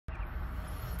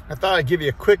I thought I'd give you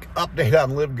a quick update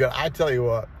on LiveGood. I tell you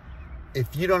what,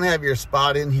 if you don't have your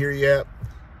spot in here yet,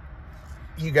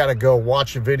 you got to go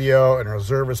watch a video and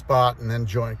reserve a spot and then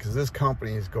join, because this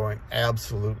company is going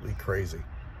absolutely crazy.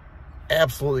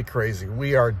 Absolutely crazy.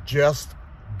 We are just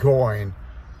going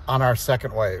on our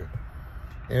second wave.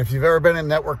 And if you've ever been in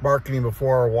network marketing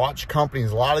before or watched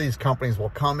companies, a lot of these companies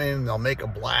will come in and they'll make a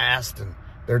blast and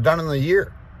they're done in a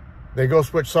year. They go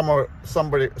switch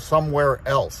somewhere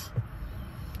else.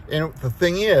 And the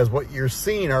thing is, what you're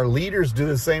seeing are leaders do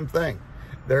the same thing.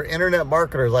 They're internet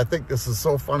marketers. I think this is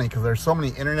so funny because there's so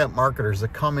many internet marketers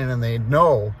that come in and they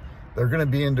know they're going to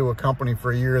be into a company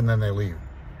for a year and then they leave.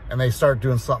 And they start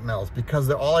doing something else because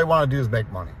all they want to do is make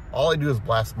money. All they do is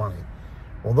blast money.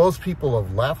 Well, those people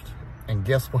have left, and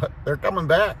guess what? They're coming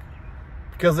back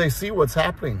because they see what's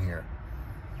happening here.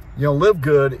 You know,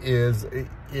 LiveGood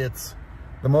it's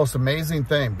the most amazing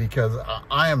thing, because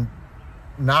I am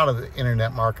not an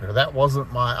internet marketer. That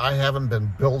wasn't I haven't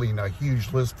been building a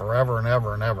huge list forever and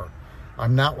ever and ever.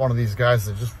 I'm not one of these guys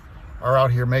that just are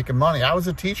out here making money. I was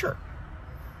a teacher.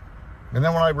 And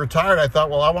then when I retired, I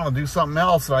thought, well, I want to do something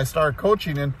else. And I started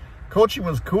coaching, and coaching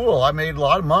was cool. I made a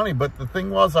lot of money, but the thing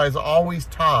was, I was always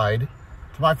tied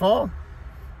to my phone.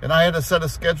 And I had to set a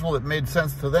schedule that made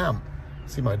sense to them.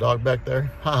 See my dog back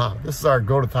there? Haha, this is our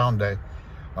go-to-town day.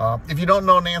 If you don't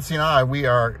know Nancy and I, we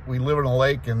live in a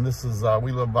lake, and this is,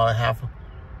 we live about a half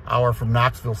hour from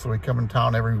Knoxville, so we come in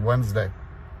town every Wednesday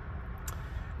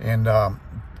and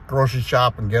grocery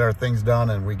shop and get our things done,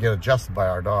 and we get adjusted by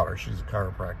our daughter. She's a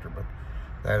chiropractor, but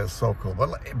that is so cool.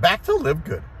 But back to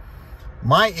LiveGood.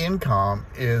 My income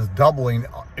is doubling,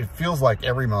 it feels like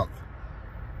every month.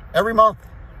 Every month.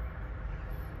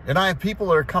 And I have people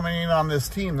that are coming in on this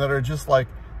team that are just like,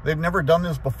 they've never done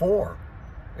this before.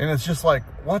 And it's just like,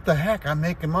 what the heck? I'm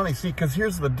making money. See, because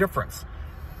here's the difference.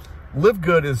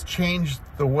 LiveGood has changed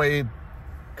the way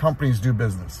companies do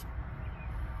business.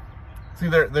 See,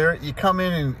 you come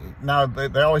in, and now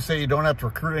they always say you don't have to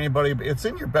recruit anybody, but it's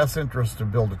in your best interest to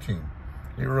build a team.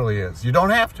 It really is. You don't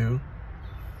have to.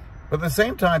 But at the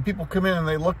same time, people come in and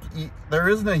they look, there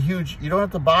isn't a huge, you don't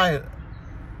have to buy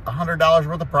 $100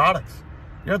 worth of products.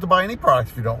 You don't have to buy any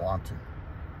products if you don't want to.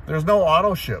 There's no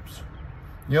auto ships.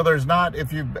 You know, there's not,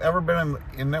 if you've ever been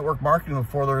in network marketing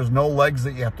before, there's no legs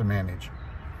that you have to manage.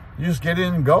 You just get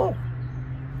in and go.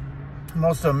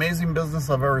 Most amazing business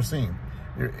I've ever seen.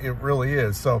 It really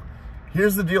is. So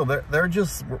here's the deal.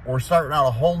 We're starting out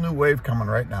a whole new wave coming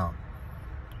right now.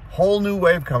 Whole new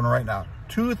wave coming right now.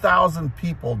 2,000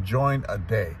 people join a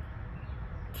day.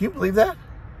 Can you believe that?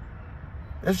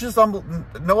 It's just,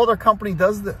 no other company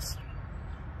does this.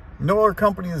 No other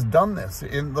company has done this.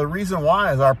 And the reason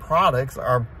why is our products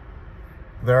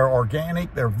they're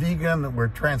organic, they're vegan, we're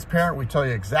transparent, we tell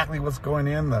you exactly what's going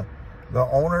in. The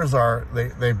owners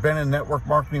they've been in network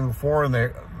marketing before, and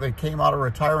they came out of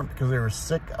retirement because they were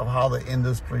sick of how the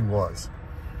industry was.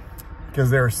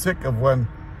 Because they were sick of when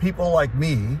people like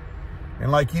me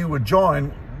and like you would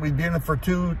join, we'd be in it for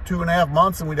two and a half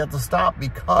months, and we'd have to stop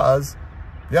because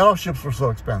the auto ships were so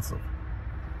expensive.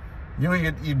 You know,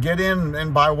 you'd get in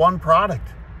and buy one product.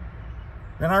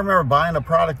 And I remember buying a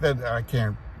product that I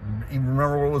can't even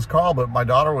remember what it was called, but my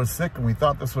daughter was sick and we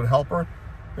thought this would help her.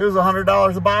 It was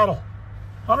 $100 a bottle.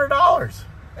 $100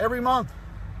 every month.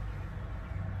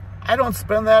 I don't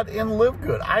spend that in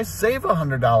LiveGood. I save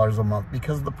 $100 a month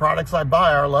because the products I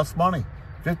buy are less money.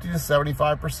 50 to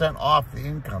 75% off the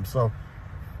income. So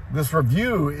this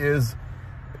review is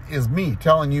me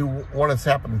telling you what has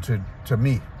happened to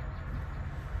me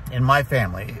in my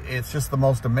family. It's just the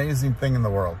most amazing thing in the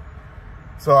world.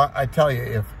 So I tell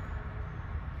you,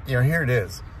 here it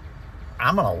is.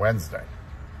 I'm on a Wednesday.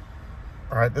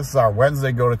 All right, this is our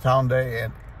Wednesday go to town day,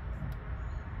 and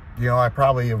I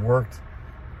probably have worked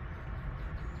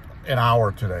an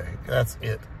hour today. That's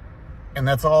it. And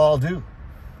that's all I'll do.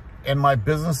 And my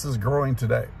business is growing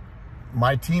today.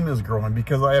 My team is growing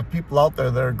because I have people out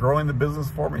there that are growing the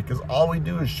business for me, because all we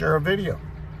do is share a video.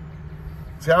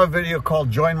 See, I have a video called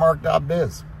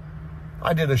joinmark.biz.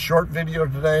 I did a short video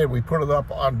today. We put it up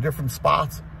on different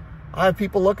spots. I have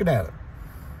people looking at it.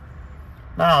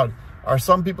 Now, are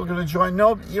some people going to join?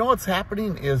 No. You know what's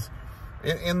happening is,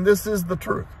 and this is the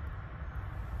truth.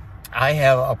 I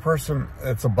have a person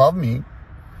that's above me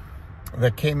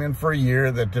that came in for a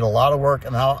year, that did a lot of work,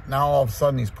 and now all of a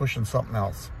sudden he's pushing something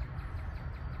else.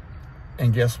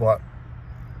 And guess what?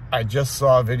 I just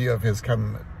saw a video of his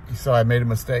coming. He said, I made a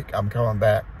mistake. I'm coming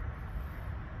back.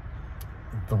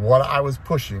 What I was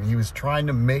pushing, he was trying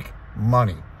to make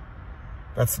money.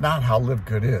 That's not how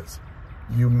LiveGood is.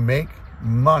 You make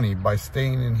money by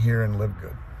staying in here and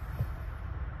LiveGood.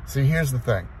 See, here's the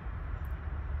thing.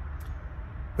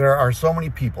 There are so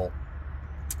many people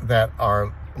that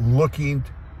are looking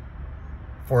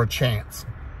for a chance.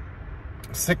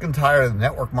 Sick and tired of the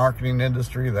network marketing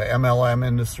industry, the MLM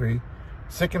industry.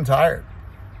 Sick and tired.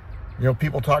 You know,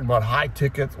 people talk about high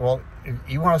tickets. Well, if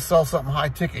you want to sell something high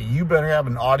ticket, you better have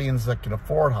an audience that can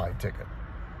afford high ticket.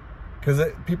 Because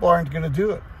people aren't going to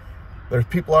do it. There's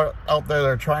people out there that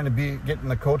are trying to get in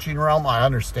the coaching realm. I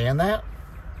understand that.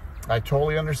 I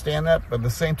totally understand that. But at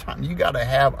the same time, you got to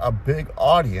have a big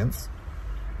audience.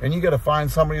 And you got to find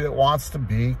somebody that wants to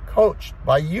be coached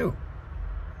by you.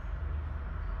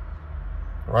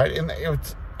 Right? And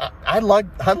I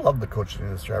love the coaching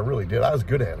industry. I really did. I was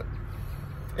good at it.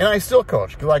 And I still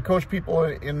coach, because I coach people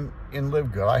in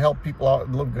LiveGood. I help people out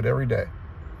in LiveGood every day.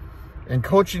 And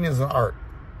coaching is an art.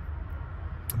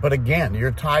 But again,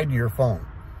 you're tied to your phone.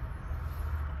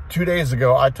 2 days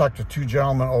ago, I talked to 2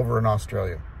 gentlemen over in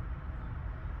Australia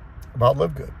about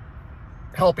LiveGood,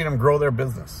 helping them grow their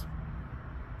business.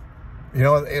 You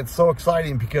know, it's so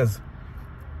exciting because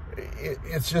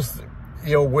it's just,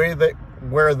 you know,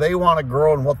 where they want to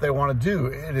grow and what they want to do.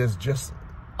 It is just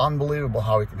unbelievable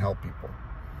how we can help people.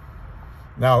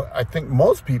 Now, I think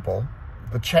most people,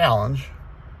 the challenge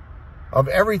of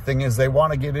everything is they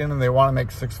want to get in and they want to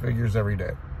make 6 figures every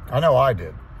day. I know I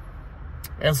did.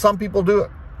 And some people do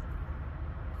it.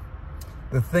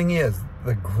 The thing is,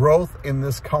 the growth in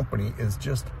this company is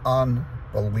just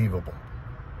unbelievable.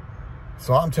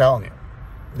 So I'm telling you,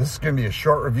 this is going to be a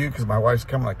short review because my wife's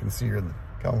coming. I can see her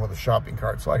coming with a shopping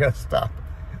cart, so I got to stop.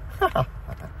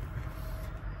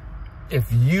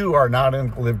 If you are not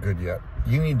in LiveGood yet,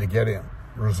 you need to get in.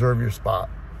 Reserve your spot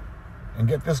and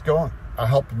get this going. I'll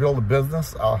help you build a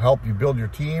business. I'll help you build your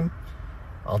team.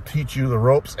 I'll teach you the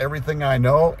ropes, everything I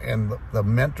know, and the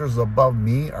mentors above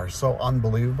me are so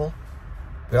unbelievable.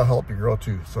 They'll help you grow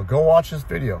too. So go watch this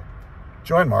video.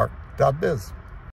 Join Mark.biz.